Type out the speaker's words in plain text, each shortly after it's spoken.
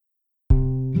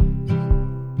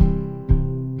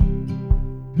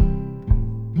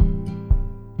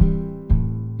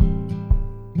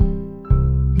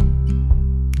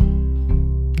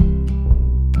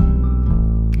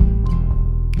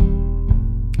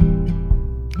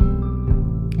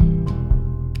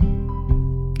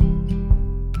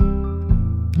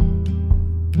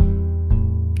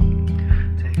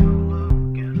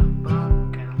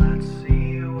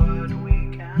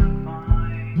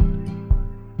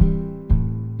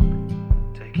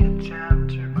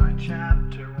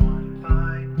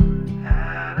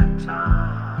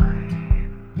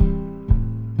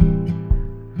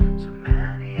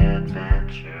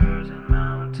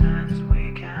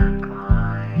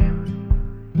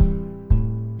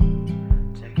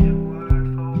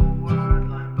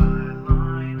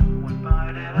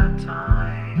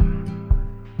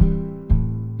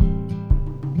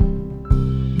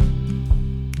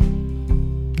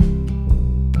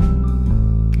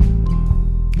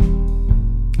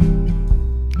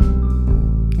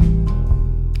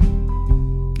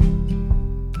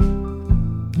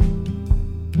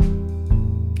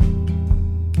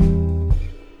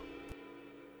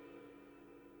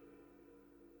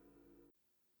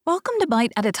Welcome to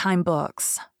Bite at a Time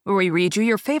Books, where we read you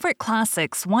your favorite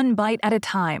classics one bite at a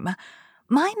time.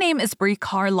 My name is Brie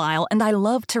Carlisle, and I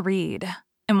love to read,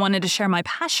 and wanted to share my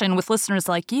passion with listeners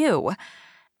like you.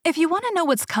 If you want to know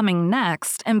what's coming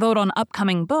next and vote on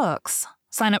upcoming books,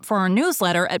 sign up for our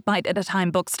newsletter at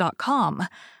biteatatimebooks.com.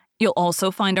 You'll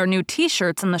also find our new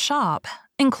t-shirts in the shop,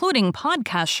 including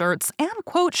podcast shirts and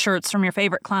quote shirts from your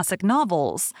favorite classic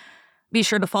novels. Be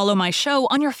sure to follow my show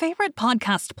on your favorite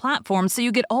podcast platform so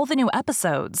you get all the new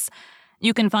episodes.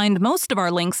 You can find most of our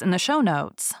links in the show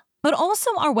notes, but also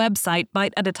our website,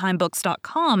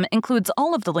 biteatatimebooks.com, includes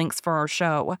all of the links for our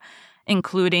show,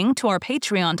 including to our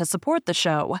Patreon to support the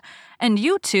show, and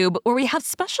YouTube, where we have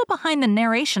special behind the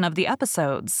narration of the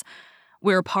episodes.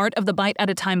 We're part of the Bite at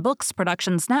a Time Books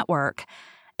Productions Network.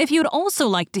 If you'd also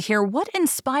like to hear what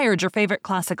inspired your favorite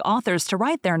classic authors to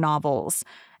write their novels,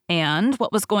 and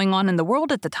what was going on in the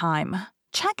world at the time,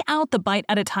 check out the Bite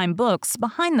at a Time Books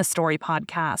Behind the Story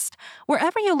podcast,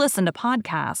 wherever you listen to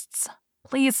podcasts.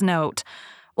 Please note,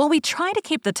 while we try to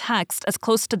keep the text as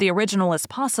close to the original as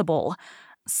possible,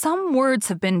 some words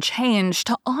have been changed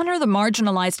to honor the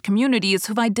marginalized communities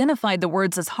who've identified the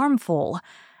words as harmful,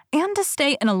 and to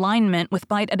stay in alignment with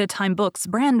Bite at a Time Books'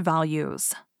 brand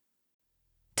values.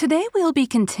 Today we'll be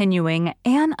continuing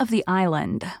Anne of the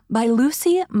Island by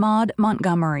Lucy Maud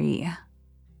Montgomery.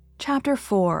 Chapter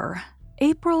 4,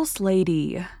 April's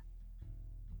Lady.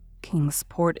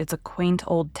 Kingsport is a quaint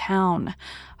old town,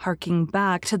 harking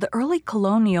back to the early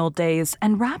colonial days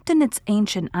and wrapped in its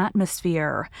ancient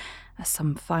atmosphere, as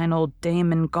some fine old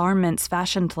dame in garments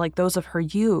fashioned like those of her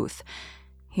youth.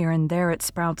 Here and there it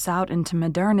sprouts out into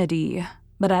modernity,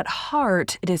 but at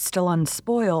heart it is still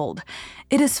unspoiled.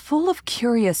 It is full of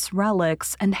curious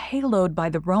relics and haloed by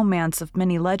the romance of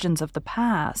many legends of the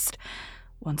past.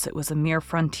 Once it was a mere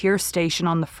frontier station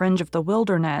on the fringe of the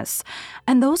wilderness,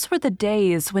 and those were the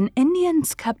days when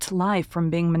Indians kept life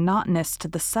from being monotonous to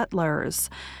the settlers.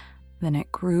 Then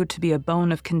it grew to be a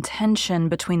bone of contention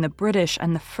between the British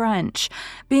and the French,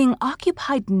 being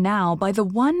occupied now by the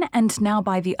one and now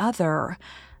by the other,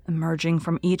 emerging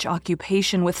from each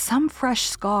occupation with some fresh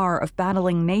scar of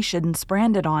battling nations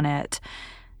branded on it.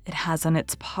 It has in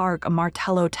its park a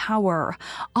Martello Tower,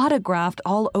 autographed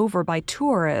all over by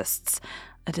tourists,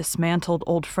 a dismantled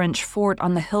old French fort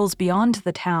on the hills beyond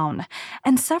the town,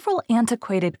 and several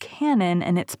antiquated cannon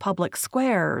in its public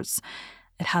squares.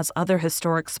 It has other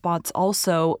historic spots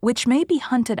also, which may be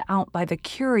hunted out by the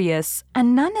curious,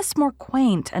 and none is more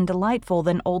quaint and delightful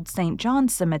than Old St.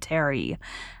 John's Cemetery,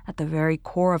 at the very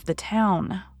core of the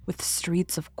town, with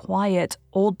streets of quiet,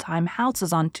 old-time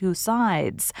houses on two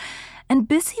sides, and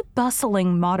busy,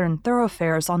 bustling modern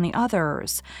thoroughfares on the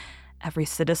others. Every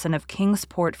citizen of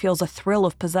Kingsport feels a thrill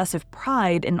of possessive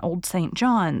pride in Old St.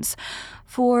 John's,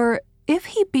 for if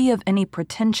he be of any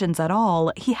pretensions at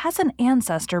all, he has an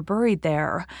ancestor buried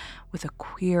there, with a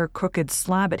queer, crooked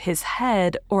slab at his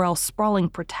head, or else sprawling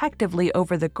protectively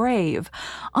over the grave,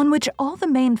 on which all the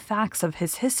main facts of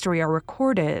his history are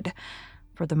recorded.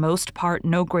 For the most part,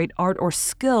 no great art or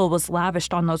skill was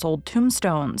lavished on those old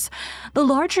tombstones. The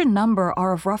larger number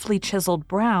are of roughly chiseled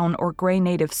brown or gray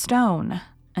native stone,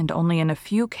 and only in a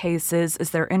few cases is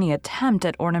there any attempt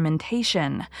at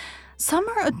ornamentation. Some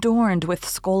are adorned with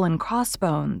skull and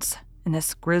crossbones, and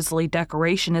this grisly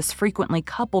decoration is frequently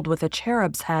coupled with a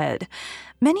cherub's head.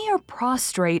 Many are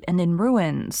prostrate and in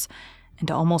ruins,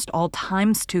 and almost all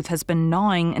time's tooth has been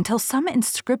gnawing until some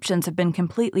inscriptions have been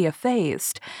completely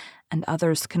effaced, and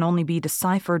others can only be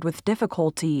deciphered with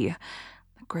difficulty.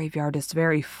 The graveyard is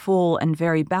very full and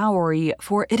very bowery,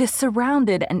 for it is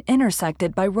surrounded and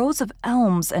intersected by rows of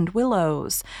elms and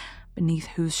willows, beneath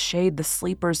whose shade the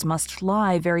sleepers must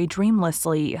lie very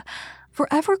dreamlessly,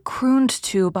 forever crooned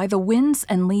to by the winds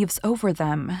and leaves over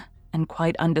them, and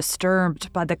quite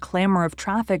undisturbed by the clamor of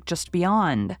traffic just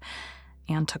beyond.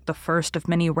 Anne took the first of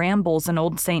many rambles in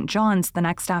Old St. John's the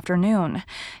next afternoon.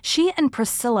 She and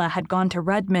Priscilla had gone to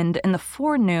Redmond in the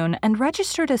forenoon and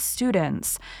registered as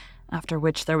students, after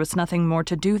which there was nothing more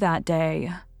to do that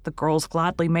day. The girls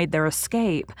gladly made their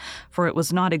escape, for it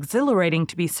was not exhilarating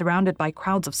to be surrounded by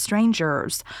crowds of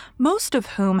strangers, most of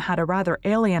whom had a rather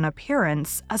alien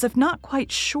appearance, as if not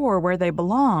quite sure where they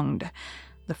belonged.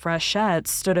 The freshettes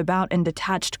stood about in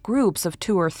detached groups of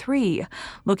 2 or 3,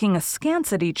 looking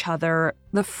askance at each other.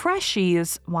 The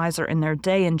freshies, wiser in their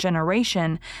day and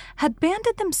generation, had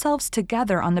banded themselves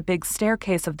together on the big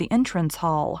staircase of the entrance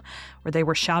hall, where they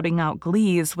were shouting out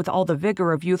glees with all the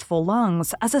vigor of youthful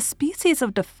lungs as a species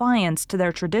of defiance to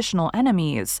their traditional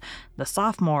enemies, the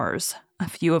sophomores, a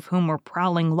few of whom were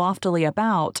prowling loftily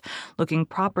about, looking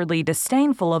properly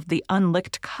disdainful of the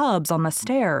unlicked cubs on the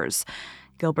stairs.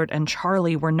 Gilbert and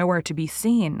Charlie were nowhere to be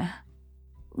seen.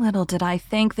 "Little did I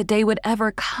think the day would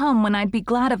ever come when I'd be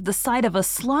glad of the sight of a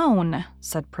Sloane,"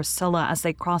 said Priscilla as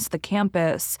they crossed the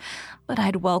campus. "But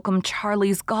I'd welcome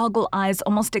Charlie's goggle eyes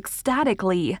almost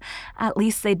ecstatically. At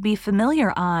least they'd be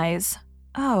familiar eyes."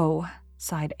 "Oh,"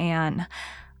 sighed Anne.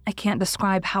 "I can't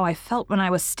describe how I felt when I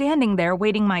was standing there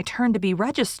waiting my turn to be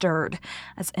registered,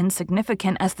 as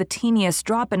insignificant as the teeniest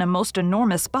drop in a most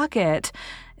enormous bucket.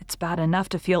 It's bad enough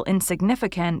to feel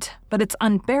insignificant, but it's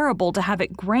unbearable to have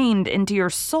it grained into your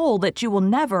soul that you will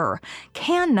never,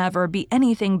 can never be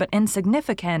anything but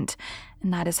insignificant,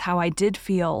 and that is how I did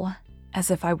feel. As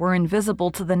if I were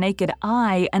invisible to the naked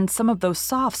eye and some of those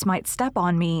sophs might step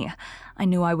on me. I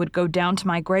knew I would go down to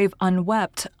my grave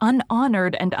unwept,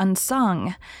 unhonored, and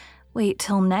unsung. Wait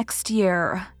till next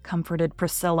year," comforted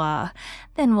Priscilla.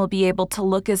 "Then we'll be able to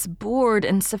look as bored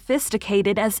and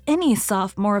sophisticated as any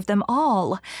sophomore of them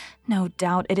all. No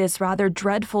doubt it is rather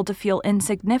dreadful to feel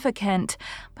insignificant,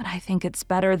 but I think it's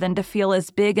better than to feel as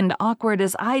big and awkward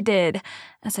as I did,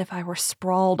 as if I were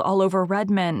sprawled all over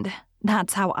Redmond.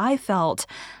 That's how I felt.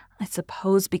 I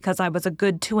suppose because I was a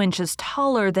good 2 inches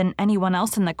taller than anyone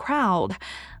else in the crowd.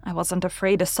 I wasn't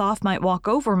afraid a soph might walk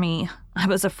over me. I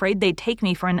was afraid they'd take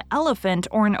me for an elephant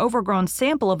or an overgrown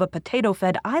sample of a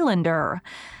potato-fed islander.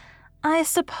 I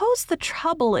suppose the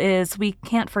trouble is we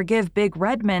can't forgive Big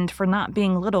Redmond for not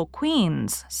being Little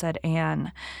Queens," said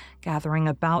Anne, gathering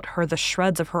about her the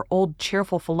shreds of her old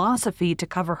cheerful philosophy to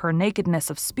cover her nakedness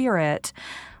of spirit.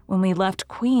 "When we left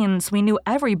Queens, we knew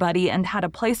everybody and had a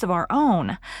place of our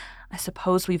own. I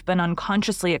suppose we've been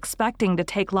unconsciously expecting to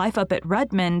take life up at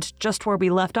Redmond just where we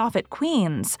left off at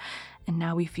Queens, and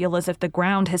now we feel as if the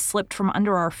ground has slipped from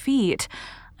under our feet.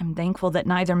 I'm thankful that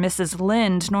neither Mrs.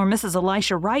 Lynde nor Mrs.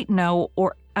 Elisha Wright know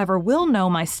or ever will know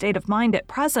my state of mind at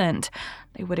present.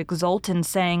 They would exult in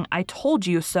saying, 'I told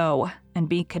you so,' and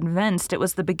be convinced it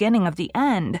was the beginning of the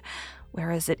end,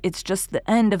 whereas it's just the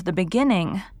end of the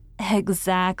beginning."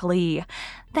 "Exactly.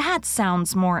 That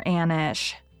sounds more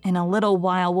Annish. In a little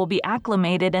while we'll be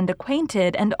acclimated and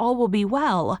acquainted, and all will be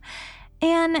well.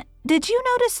 Anne, did you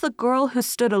notice the girl who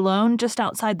stood alone just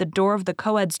outside the door of the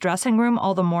co-ed's dressing room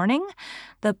all the morning?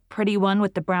 The pretty one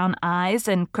with the brown eyes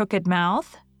and crooked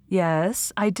mouth?"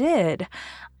 "Yes, I did.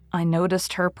 I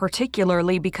noticed her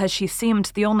particularly because she seemed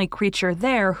the only creature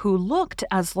there who looked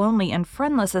as lonely and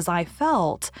friendless as I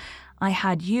felt. I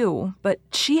had you, but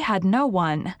she had no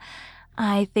one.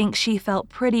 I think she felt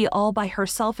pretty all by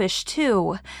herselfish,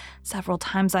 too. Several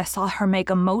times I saw her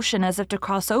make a motion as if to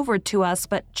cross over to us,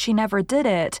 but she never did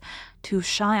it. Too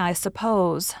shy, I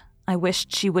suppose. I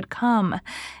wished she would come.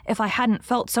 If I hadn't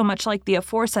felt so much like the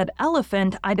aforesaid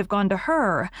elephant, I'd have gone to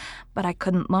her. But I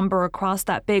couldn't lumber across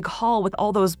that big hall with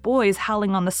all those boys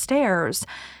howling on the stairs.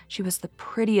 She was the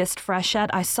prettiest freshette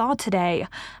I saw today,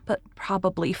 but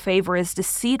probably favor is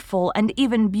deceitful and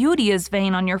even beauty is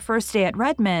vain on your first day at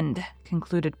Redmond,"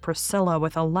 concluded Priscilla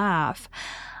with a laugh.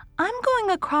 "I'm going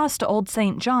across to Old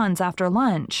St. John's after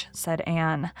lunch," said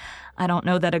Anne. "I don't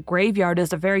know that a graveyard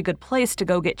is a very good place to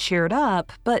go get cheered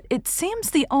up, but it seems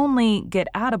the only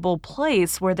get-atable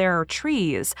place where there are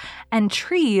trees, and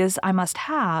trees I must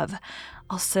have.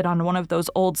 I'll sit on one of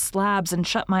those old slabs and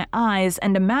shut my eyes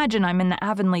and imagine I'm in the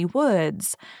Avonlea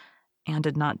woods." Anne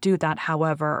did not do that,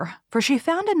 however, for she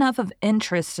found enough of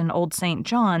interest in Old St.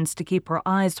 John's to keep her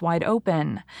eyes wide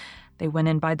open. They went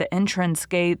in by the entrance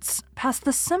gates, past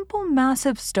the simple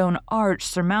massive stone arch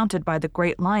surmounted by the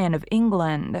great Lion of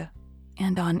England.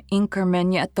 "And on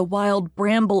Inkerman yet the wild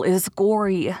bramble is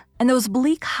gory, and those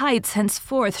bleak heights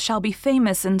henceforth shall be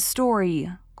famous in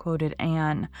story," quoted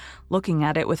Anne, looking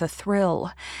at it with a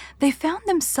thrill. They found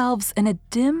themselves in a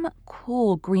dim,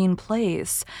 cool green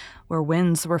place, where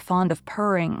winds were fond of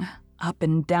purring. Up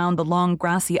and down the long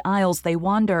grassy aisles they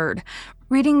wandered,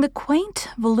 reading the quaint,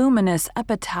 voluminous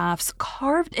epitaphs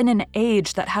carved in an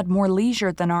age that had more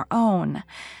leisure than our own.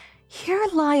 "Here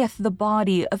lieth the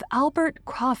body of Albert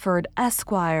Crawford,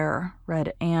 Esquire,"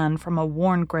 read Anne from a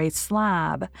worn gray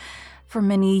slab. "For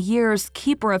many years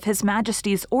keeper of His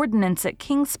Majesty's ordnance at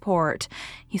Kingsport.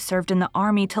 He served in the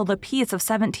army till the peace of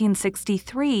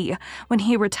 1763, when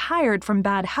he retired from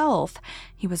bad health.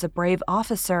 He was a brave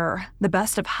officer, the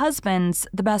best of husbands,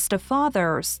 the best of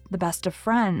fathers, the best of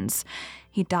friends.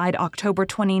 He died October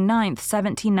 29th,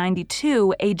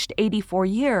 1792, aged 84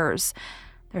 years.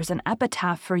 There's an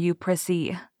epitaph for you,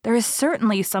 Prissy. There is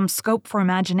certainly some scope for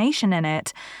imagination in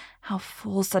it. How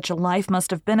full such a life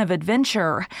must have been of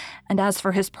adventure. And as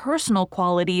for his personal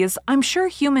qualities, I'm sure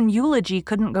human eulogy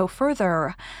couldn't go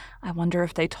further. I wonder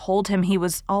if they told him he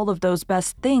was all of those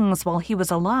best things while he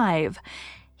was alive."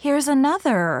 "Here's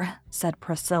another," said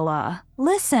Priscilla.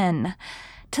 "Listen.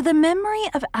 To the memory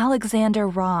of Alexander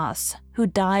Ross, who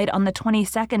died on the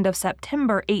 22nd of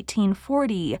September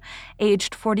 1840,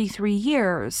 aged 43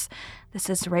 years. This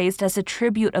is raised as a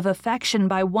tribute of affection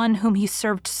by one whom he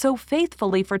served so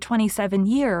faithfully for 27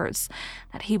 years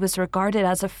that he was regarded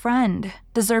as a friend,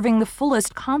 deserving the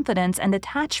fullest confidence and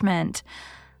attachment.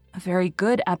 A very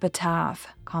good epitaph,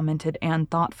 commented Anne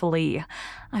thoughtfully.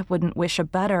 I wouldn't wish a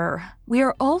better. We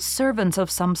are all servants of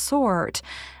some sort,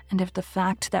 and if the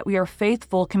fact that we are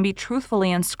faithful can be truthfully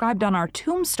inscribed on our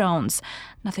tombstones,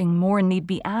 nothing more need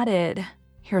be added.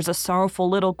 Here's a sorrowful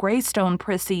little gravestone,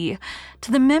 Prissy,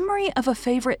 to the memory of a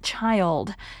favorite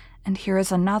child, and here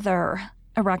is another,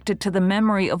 erected to the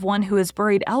memory of one who is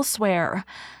buried elsewhere.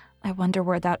 I wonder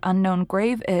where that unknown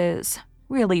grave is.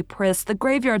 Really, Pris, the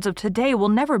graveyards of today will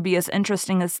never be as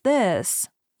interesting as this.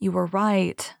 You were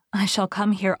right. I shall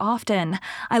come here often.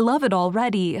 I love it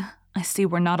already. I see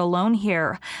we're not alone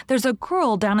here. There's a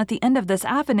girl down at the end of this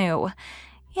avenue.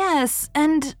 Yes,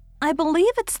 and I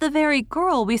believe it's the very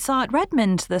girl we saw at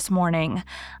Redmond this morning.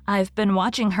 I've been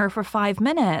watching her for 5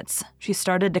 minutes. She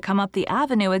started to come up the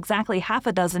avenue exactly half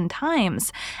a dozen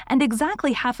times, and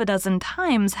exactly half a dozen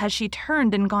times has she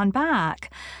turned and gone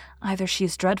back. Either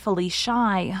she's dreadfully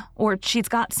shy, or she's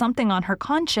got something on her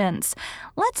conscience.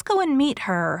 Let's go and meet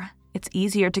her. It's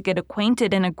easier to get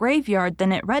acquainted in a graveyard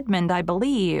than at Redmond, I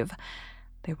believe.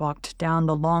 They walked down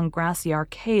the long grassy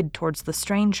arcade towards the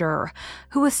stranger,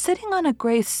 who was sitting on a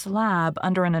gray slab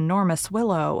under an enormous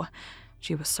willow.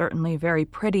 She was certainly very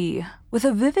pretty, with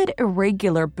a vivid,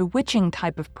 irregular, bewitching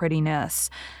type of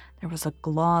prettiness. There was a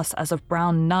gloss as of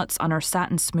brown nuts on her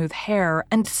satin-smooth hair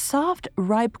and soft,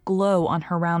 ripe glow on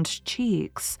her round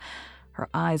cheeks. Her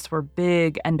eyes were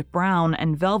big and brown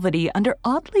and velvety under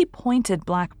oddly pointed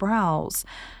black brows,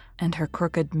 and her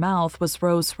crooked mouth was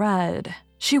rose-red.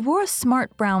 She wore a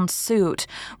smart brown suit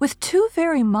with 2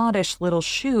 very modish little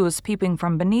shoes peeping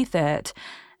from beneath it,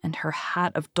 and her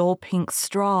hat of dull pink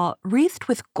straw, wreathed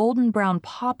with golden-brown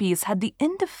poppies, had the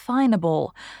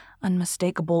indefinable,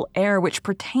 unmistakable air which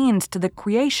pertains to the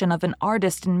creation of an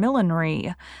artist in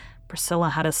millinery. Priscilla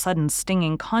had a sudden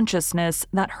stinging consciousness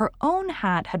that her own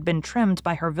hat had been trimmed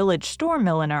by her village store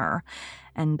milliner,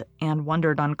 and Anne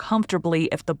wondered uncomfortably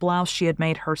if the blouse she had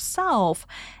made herself,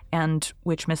 and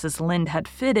which Mrs. Lynde had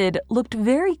fitted, looked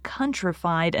very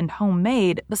countrified and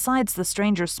homemade besides the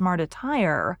stranger's smart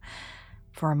attire.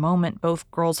 For a moment, both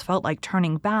girls felt like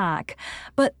turning back,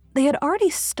 but they had already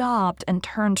stopped and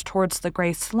turned towards the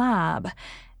gray slab.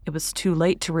 It was too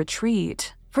late to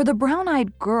retreat, for the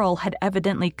brown-eyed girl had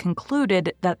evidently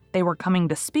concluded that they were coming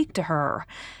to speak to her.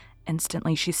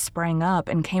 Instantly, she sprang up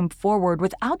and came forward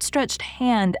with outstretched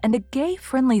hand and a gay,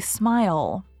 friendly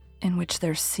smile, in which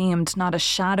there seemed not a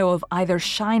shadow of either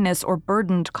shyness or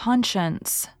burdened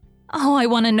conscience. "Oh, I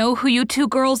want to know who you 2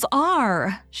 girls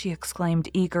are," she exclaimed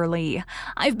eagerly.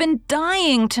 "I've been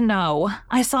dying to know.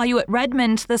 I saw you at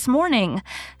Redmond this morning.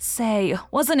 Say,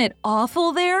 wasn't it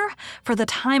awful there? For the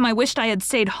time I wished I had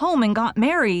stayed home and got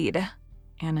married."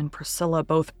 Anne and Priscilla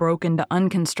both broke into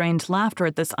unconstrained laughter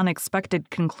at this unexpected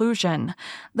conclusion.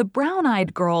 The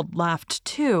brown-eyed girl laughed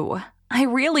too. "I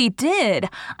really did.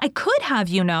 I could have,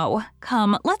 you know.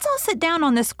 Come, let's all sit down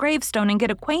on this gravestone and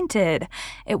get acquainted.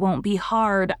 It won't be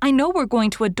hard. I know we're going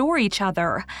to adore each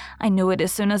other. I knew it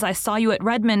as soon as I saw you at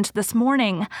Redmond this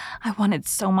morning. I wanted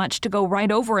so much to go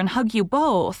right over and hug you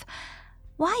both."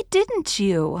 "Why didn't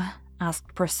you?"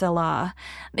 asked Priscilla.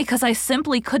 "Because I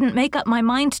simply couldn't make up my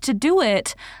mind to do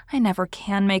it. I never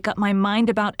can make up my mind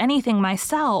about anything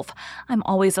myself. I'm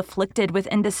always afflicted with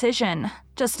indecision.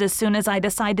 Just as soon as I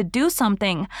decide to do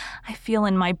something, I feel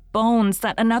in my bones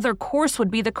that another course would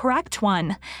be the correct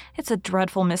one. It's a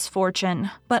dreadful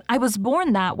misfortune, but I was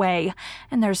born that way,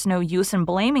 and there's no use in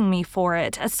blaming me for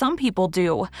it, as some people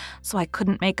do, so I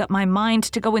couldn't make up my mind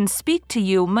to go and speak to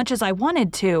you much as I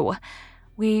wanted to."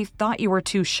 "We thought you were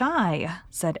too shy,"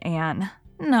 said Anne.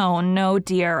 No,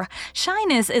 dear.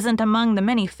 Shyness isn't among the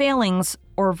many failings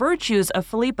or virtues of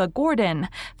Philippa Gordon.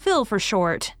 Phil for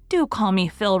short. Do call me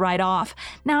Phil right off.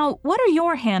 Now, what are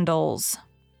your handles?"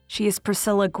 "She's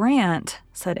Priscilla Grant,"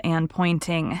 said Anne,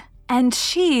 pointing. "And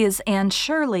she's Anne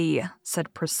Shirley,"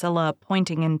 said Priscilla,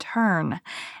 pointing in turn.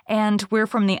 "And we're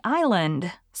from the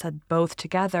island," said both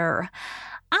together.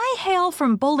 "I hail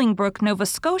from Bolingbroke, Nova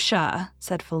Scotia,"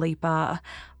 said Philippa.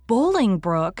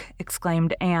 "Bolingbroke!"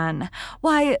 exclaimed Anne.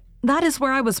 "Why, that is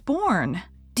where I was born."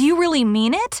 "Do you really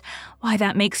mean it? Why,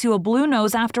 that makes you a blue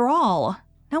nose after all."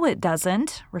 "No, it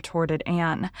doesn't," retorted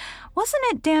Anne. "Wasn't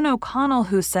it Dan O'Connell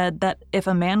who said that if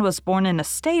a man was born in a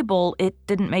stable, it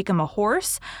didn't make him a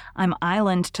horse? I'm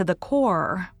island to the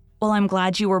core." Well, I'm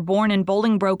glad you were born in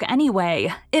Bolingbroke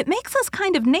anyway. It makes us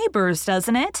kind of neighbors,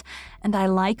 doesn't it? And I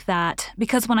like that,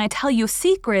 because when I tell you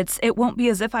secrets, it won't be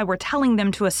as if I were telling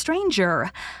them to a stranger.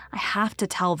 I have to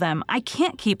tell them. I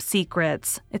can't keep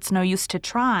secrets. It's no use to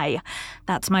try.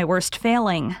 That's my worst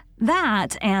failing.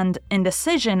 That and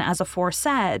indecision, as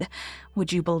aforesaid.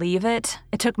 Would you believe it?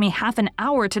 It took me half an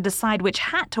hour to decide which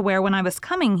hat to wear when I was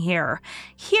coming here.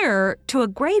 Here, to a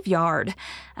graveyard.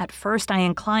 At first, I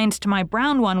inclined to my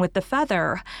brown one with the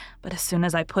feather, but as soon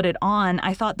as I put it on,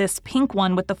 I thought this pink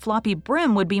one with the floppy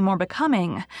brim would be more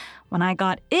becoming. When I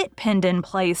got it pinned in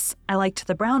place, I liked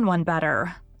the brown one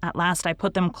better. At last, I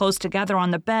put them close together on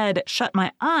the bed, shut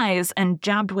my eyes, and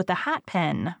jabbed with the hat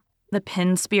pin. The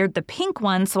pin speared the pink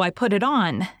one, so I put it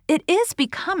on. It is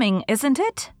becoming, isn't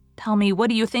it? Tell me, what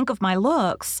do you think of my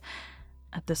looks?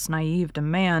 At this naive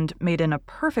demand, made in a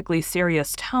perfectly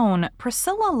serious tone,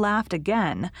 Priscilla laughed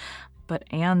again. But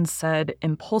Anne said,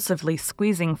 impulsively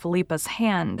squeezing Philippa's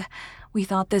hand, "We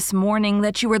thought this morning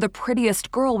that you were the prettiest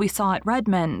girl we saw at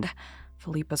Redmond."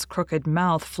 Philippa's crooked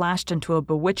mouth flashed into a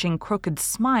bewitching crooked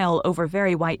smile over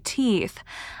very white teeth.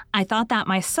 "I thought that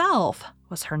myself,"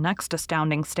 was her next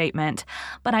astounding statement,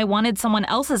 "but I wanted someone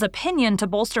else's opinion to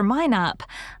bolster mine up.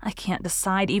 I can't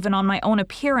decide even on my own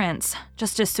appearance.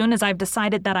 Just as soon as I've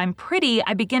decided that I'm pretty,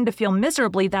 I begin to feel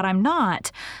miserably that I'm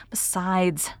not.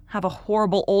 Besides, have a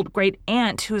horrible old great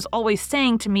aunt who's always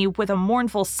saying to me with a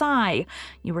mournful sigh,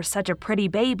 'You were such a pretty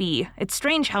baby. It's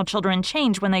strange how children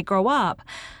change when they grow up.'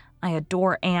 I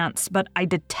adore aunts, but I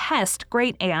detest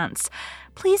great aunts.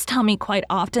 Please tell me quite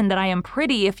often that I am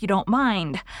pretty if you don't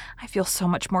mind. I feel so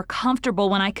much more comfortable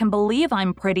when I can believe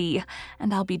I'm pretty,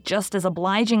 and I'll be just as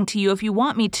obliging to you if you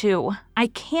want me to. I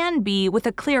can be with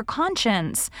a clear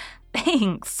conscience."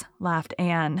 "Thanks," laughed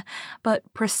Anne. "But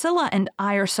Priscilla and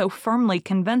I are so firmly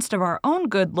convinced of our own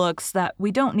good looks that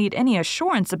we don't need any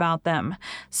assurance about them,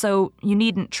 so you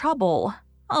needn't trouble."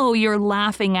 "Oh, you're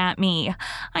laughing at me.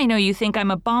 I know you think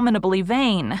I'm abominably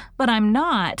vain, but I'm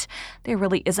not. There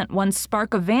really isn't one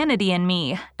spark of vanity in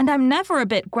me, and I'm never a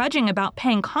bit grudging about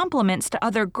paying compliments to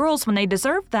other girls when they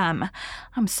deserve them.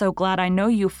 I'm so glad I know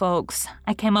you folks.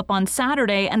 I came up on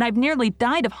Saturday, and I've nearly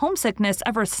died of homesickness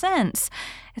ever since.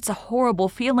 It's a horrible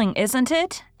feeling, isn't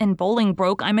it? In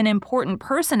Bolingbroke, I'm an important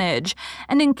personage,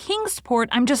 and in Kingsport,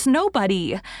 I'm just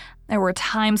nobody. There were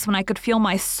times when I could feel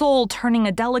my soul turning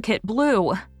a delicate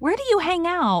blue. Where do you hang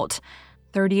out?"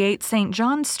 38 St.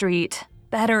 John Street.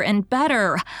 "Better and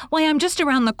better. Why, I'm just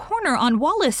around the corner on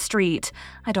Wallace Street.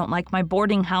 I don't like my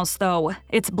boarding house, though.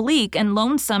 It's bleak and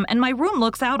lonesome, and my room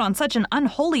looks out on such an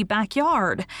unholy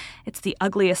backyard. It's the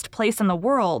ugliest place in the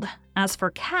world. As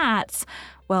for cats,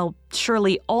 well,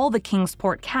 surely all the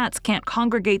Kingsport cats can't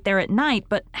congregate there at night,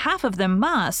 but half of them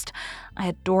must. I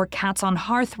adore cats on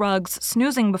hearth rugs,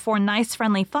 snoozing before nice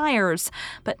friendly fires,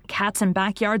 but cats in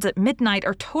backyards at midnight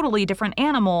are totally different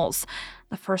animals.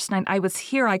 The first night I was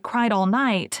here, I cried all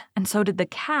night, and so did the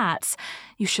cats.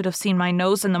 You should have seen my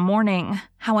nose in the morning.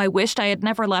 How I wished I had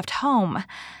never left home."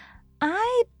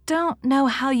 "I don't know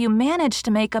how you managed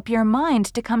to make up your mind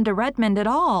to come to Redmond at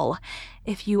all,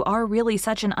 if you are really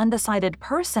such an undecided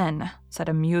person," said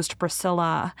amused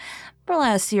Priscilla.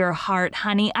 "Bless your heart,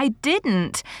 honey, I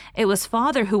didn't. It was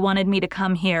Father who wanted me to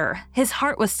come here. His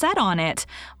heart was set on it.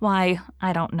 Why,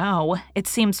 I don't know. It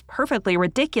seems perfectly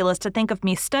ridiculous to think of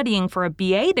me studying for a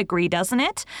BA degree, doesn't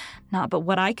it? Not but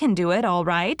what I can do it, all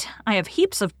right. I have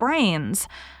heaps of brains."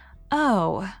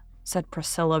 "Oh," said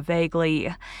Priscilla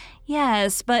vaguely.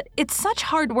 "Yes, but it's such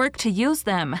hard work to use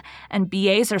them, and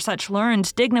BAs are such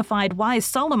learned, dignified, wise,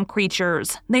 solemn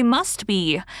creatures. They must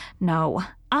be. No,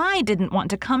 I didn't want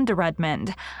to come to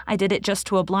Redmond. I did it just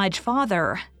to oblige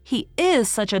Father. He is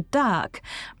such a duck.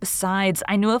 Besides,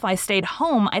 I knew if I stayed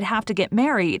home, I'd have to get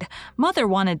married. Mother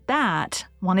wanted that.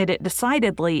 Wanted it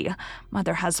decidedly.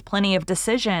 Mother has plenty of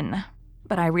decision.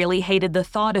 But I really hated the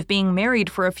thought of being married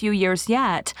for a few years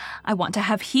yet. I want to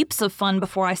have heaps of fun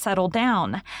before I settle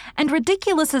down. And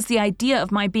ridiculous as the idea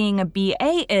of my being a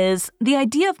BA is, the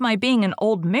idea of my being an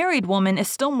old married woman is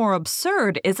still more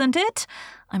absurd, isn't it?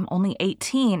 I'm only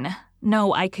 18.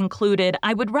 No, I concluded,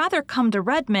 I would rather come to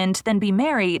Redmond than be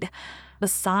married.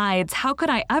 Besides, how could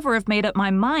I ever have made up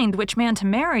my mind which man to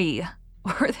marry?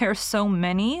 "Were there so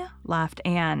many?" laughed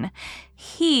Anne.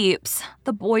 "Heaps.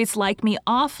 The boys like me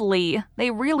awfully. They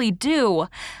really do.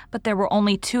 But there were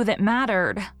only 2 that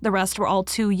mattered. The rest were all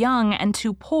too young and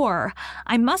too poor.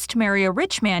 I must marry a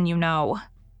rich man, you know."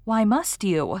 "Why must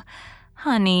you?"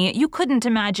 "Honey, you couldn't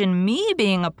imagine me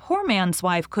being a poor man's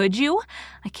wife, could you?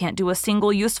 I can't do a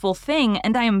single useful thing,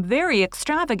 and I am very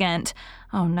extravagant.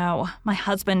 Oh no, my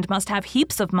husband must have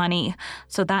heaps of money,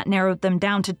 so that narrowed them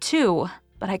down to 2.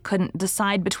 but I couldn't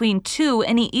decide between two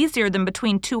any easier than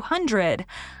between 200.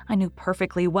 I knew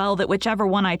perfectly well that whichever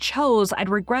one I chose, I'd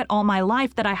regret all my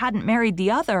life that I hadn't married the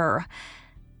other.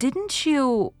 Didn't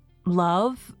you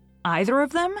love either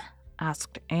of them?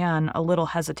 Asked Anne a little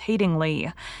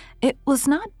hesitatingly. It was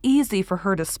not easy for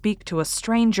her to speak to a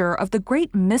stranger of the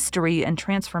great mystery and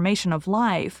transformation of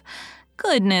life.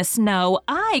 Goodness, no,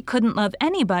 I couldn't love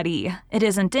anybody. It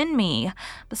isn't in me.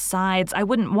 Besides, I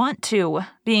wouldn't want to.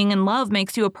 Being in love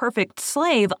makes you a perfect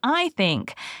slave, I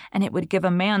think, and it would give a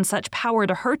man such power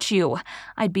to hurt you.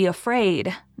 I'd be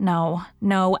afraid. No,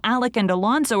 Alec and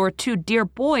Alonzo are two dear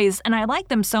boys, and I like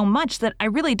them so much that I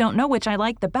really don't know which I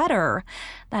like the better.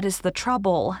 That is the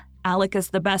trouble. Alec is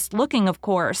the best looking, of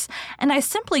course, and I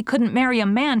simply couldn't marry a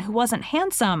man who wasn't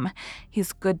handsome.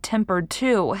 He's good-tempered,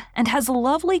 too, and has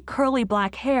lovely curly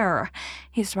black hair.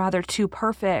 He's rather too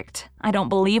perfect. I don't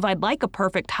believe I'd like a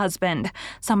perfect husband,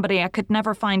 somebody I could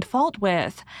never find fault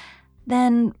with.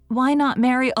 Then why not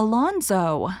marry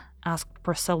Alonzo? Asked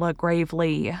Priscilla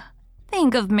gravely.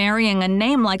 Think of marrying a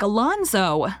name like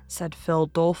Alonzo, said Phil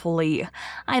dolefully.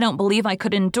 I don't believe I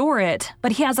could endure it,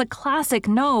 but he has a classic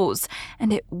nose,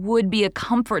 and it would be a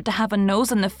comfort to have a nose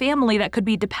in the family that could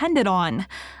be depended on.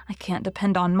 I can't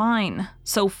depend on mine.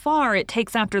 So far, it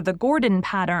takes after the Gordon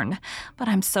pattern, but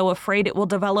I'm so afraid it will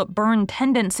develop Byrne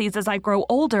tendencies as I grow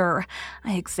older.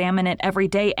 I examine it every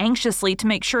day anxiously to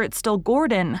make sure it's still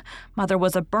Gordon. Mother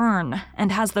was a Byrne,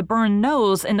 and has the Byrne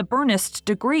nose in the Byrnest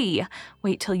degree.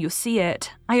 Wait till you see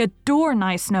it. I adore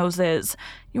nice noses.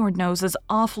 Your nose is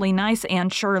awfully nice, Anne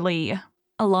Shirley.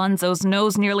 Alonzo's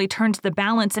nose nearly turned the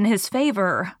balance in his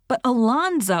favor. But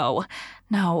Alonzo!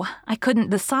 No, I couldn't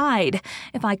decide.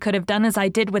 If I could have done as I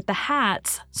did with the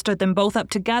hats, stood them both up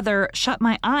together, shut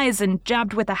my eyes, and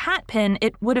jabbed with a hat pin,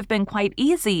 it would have been quite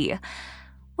easy.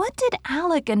 What did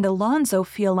Alec and Alonzo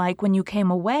feel like when you came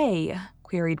away?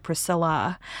 Queried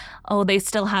Priscilla. Oh, they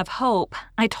still have hope.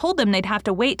 I told them they'd have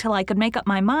to wait till I could make up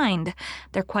my mind.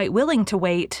 They're quite willing to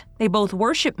wait. They both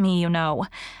worship me, you know.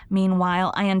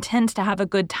 Meanwhile, I intend to have a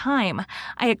good time.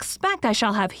 I expect I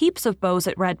shall have heaps of beaux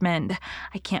at Redmond.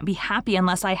 I can't be happy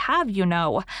unless I have, you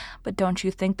know. But don't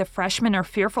you think the freshmen are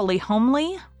fearfully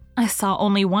homely? I saw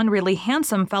only one really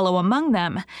handsome fellow among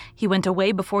them. He went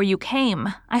away before you came.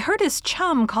 I heard his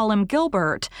chum call him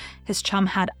Gilbert. His chum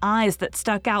had eyes that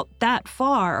stuck out that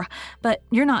far. But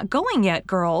you're not going yet,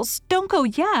 girls. Don't go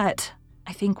yet.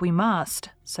 I think we must,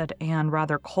 said Anne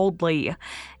rather coldly.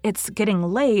 It's getting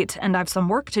late, and I've some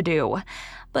work to do.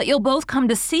 But you'll both come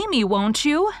to see me, won't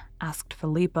you? Asked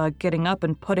Philippa, getting up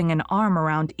and putting an arm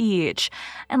around each.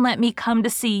 And let me come to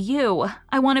see you.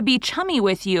 I want to be chummy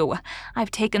with you.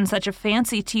 I've taken such a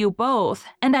fancy to you both,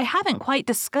 and I haven't quite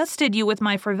disgusted you with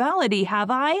my frivolity, have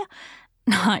I?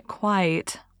 Not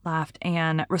quite, laughed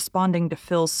Anne, responding to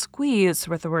Phil's squeeze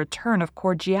with a return of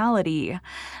cordiality.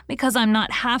 Because I'm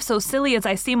not half so silly as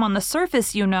I seem on the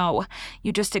surface, you know.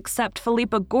 You just accept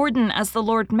Philippa Gordon as the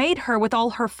Lord made her with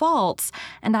all her faults,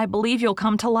 and I believe you'll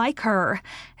come to like her.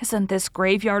 Isn't this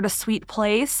graveyard a sweet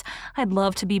place? I'd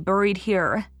love to be buried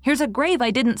here. Here's a grave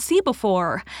I didn't see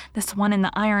before. This one in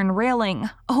the iron railing.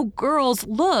 Oh, girls,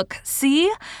 look,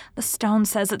 see? The stone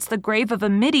says it's the grave of a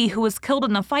middy who was killed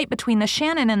in the fight between the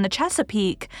Shannon and the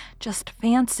Chesapeake. Just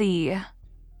fancy.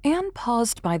 Anne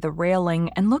paused by the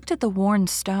railing and looked at the worn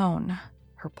stone,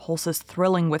 her pulses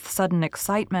thrilling with sudden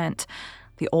excitement.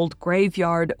 The old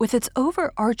graveyard, with its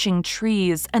overarching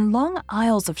trees and long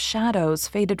aisles of shadows,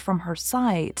 faded from her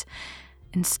sight.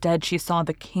 Instead, she saw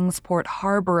the Kingsport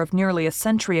harbor of nearly a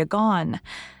century agone.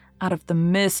 Out of the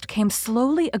mist came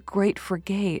slowly a great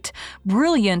frigate,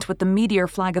 brilliant with the meteor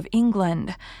flag of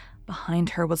England.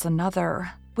 Behind her was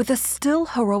another, with a still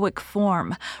heroic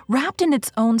form, wrapped in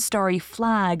its own starry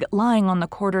flag, lying on the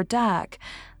quarter deck,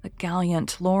 the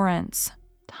gallant Lawrence.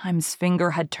 Time's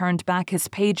finger had turned back his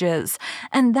pages,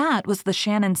 and that was the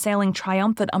Shannon sailing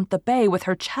triumphant up the bay with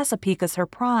her Chesapeake as her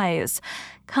prize.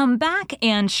 Come back,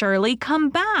 Anne Shirley, come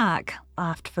back,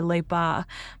 laughed Philippa,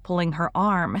 pulling her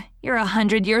arm. You're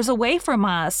 100 years away from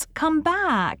us. Come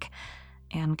back.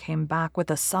 Anne came back with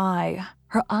a sigh.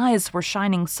 Her eyes were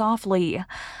shining softly.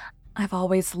 I've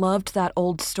always loved that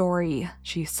old story,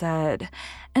 she said.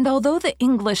 And although the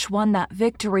English won that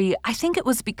victory, I think it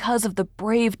was because of the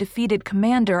brave defeated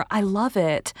commander. I love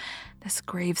it. This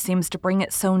grave seems to bring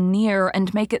it so near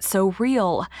and make it so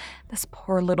real. This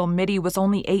poor little middy was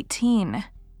only 18.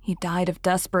 He died of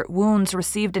desperate wounds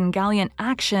received in gallant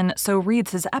action, so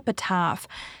reads his epitaph.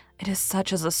 It is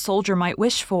such as a soldier might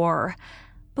wish for.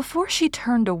 Before she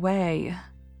turned away,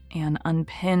 Anne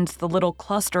unpinned the little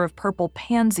cluster of purple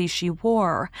pansies she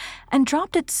wore and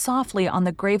dropped it softly on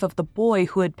the grave of the boy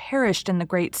who had perished in the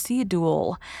Great Sea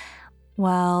Duel.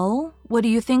 "Well, what do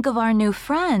you think of our new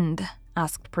friend?"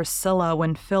 asked Priscilla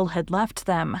when Phil had left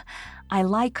them. "I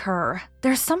like her.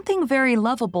 There's something very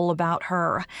lovable about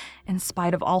her, in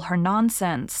spite of all her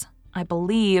nonsense. I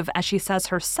believe, as she says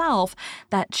herself,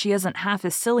 that she isn't half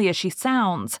as silly as she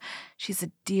sounds. She's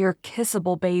a dear,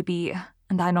 kissable baby,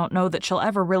 and I don't know that she'll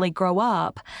ever really grow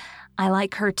up." "I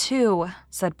like her too,"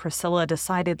 said Priscilla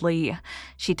decidedly.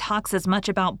 "She talks as much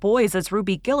about boys as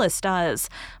Ruby Gillis does,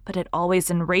 but it always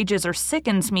enrages or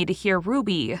sickens me to hear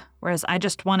Ruby, whereas I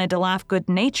just wanted to laugh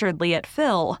good-naturedly at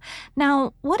Phil.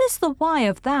 Now, what is the why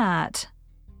of that?"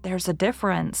 "There's a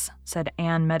difference," said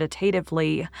Anne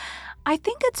meditatively. "I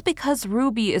think it's because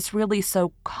Ruby is really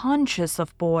so conscious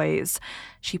of boys.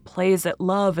 She plays at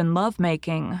love and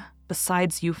lovemaking.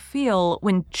 Besides, you feel,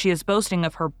 when she is boasting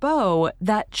of her beau,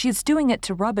 that she's doing it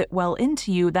to rub it well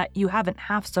into you that you haven't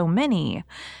half so many.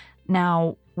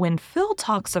 Now, when Phil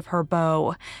talks of her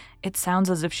beau, it sounds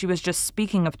as if she was just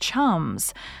speaking of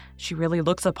chums. She really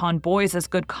looks upon boys as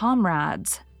good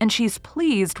comrades, and she's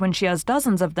pleased when she has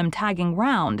dozens of them tagging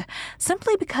round,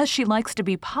 simply because she likes to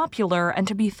be popular and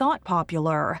to be thought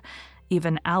popular.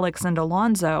 Even Alex and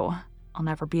Alonzo— I'll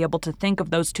never be able to think of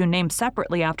those two names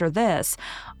separately after this—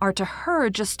 are to her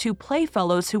just two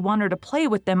playfellows who want her to play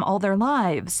with them all their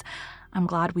lives. I'm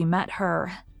glad we met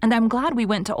her, and I'm glad we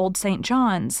went to Old St.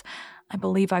 John's. I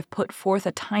believe I've put forth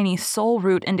a tiny soul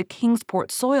root into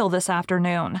Kingsport soil this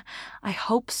afternoon. I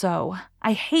hope so.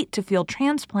 I hate to feel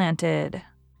transplanted.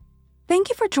 Thank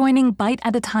you for joining Bite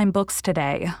at a Time Books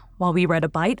today, while we read a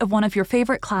bite of one of your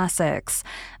favorite classics.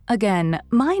 Again,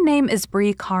 my name is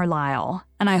Bree Carlisle,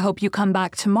 and I hope you come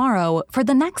back tomorrow for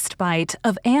the next bite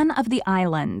of Anne of the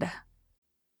Island.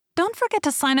 Don't forget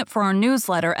to sign up for our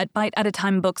newsletter at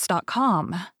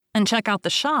biteatatimebooks.com and check out the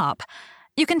shop.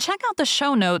 You can check out the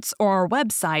show notes or our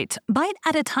website,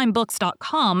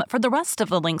 biteatatimebooks.com, for the rest of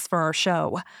the links for our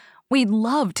show. We'd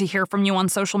love to hear from you on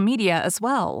social media as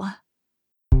well.